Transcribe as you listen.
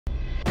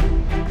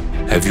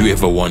Have you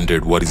ever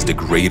wondered what is the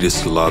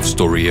greatest love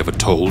story ever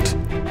told?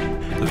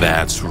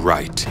 That's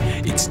right,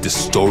 it's the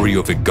story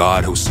of a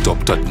God who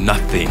stopped at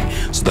nothing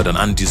so that an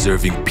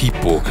undeserving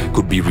people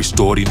could be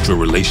restored into a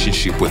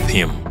relationship with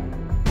Him.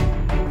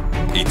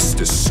 It's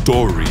the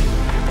story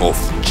of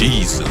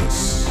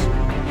Jesus.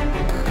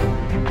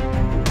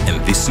 And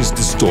this is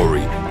the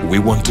story we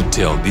want to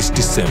tell this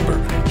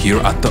December here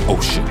at the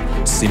Ocean,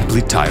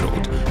 simply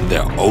titled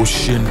The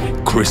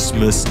Ocean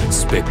Christmas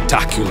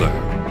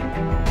Spectacular.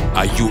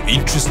 Are you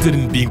interested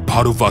in being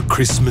part of our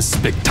Christmas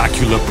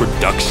Spectacular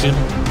production?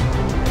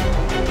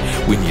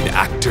 We need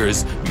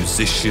actors,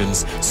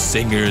 musicians,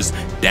 singers,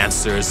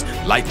 dancers,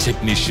 light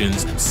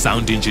technicians,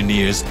 sound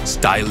engineers,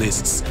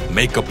 stylists,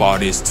 makeup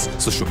artists,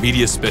 social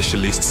media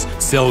specialists,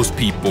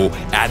 salespeople,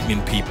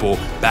 admin people,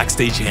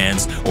 backstage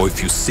hands, or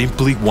if you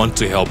simply want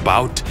to help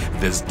out,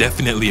 there's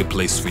definitely a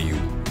place for you.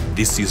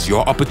 This is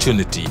your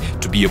opportunity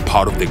to be a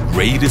part of the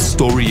greatest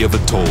story ever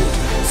told.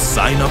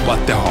 Sign up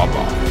at the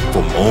harbor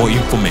for more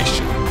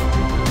information.